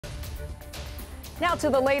Now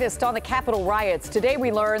to the latest on the Capitol riots. Today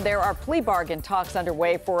we learned there are plea bargain talks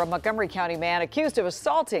underway for a Montgomery County man accused of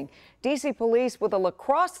assaulting D.C. police with a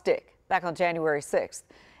lacrosse stick back on January 6th.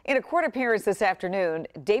 In a court appearance this afternoon,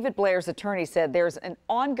 David Blair's attorney said there's an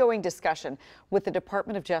ongoing discussion with the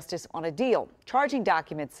Department of Justice on a deal. Charging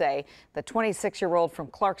documents say the 26-year-old from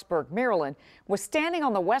Clarksburg, Maryland, was standing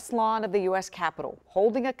on the west lawn of the U.S. Capitol,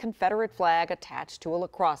 holding a Confederate flag attached to a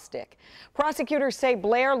lacrosse stick. Prosecutors say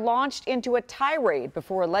Blair launched into a tirade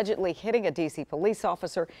before allegedly hitting a D.C. police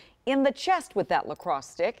officer in the chest with that lacrosse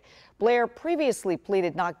stick. Blair previously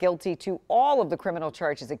pleaded not guilty to all of the criminal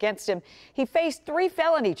charges against him. He faced 3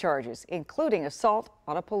 felony charges, including assault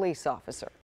on a police officer.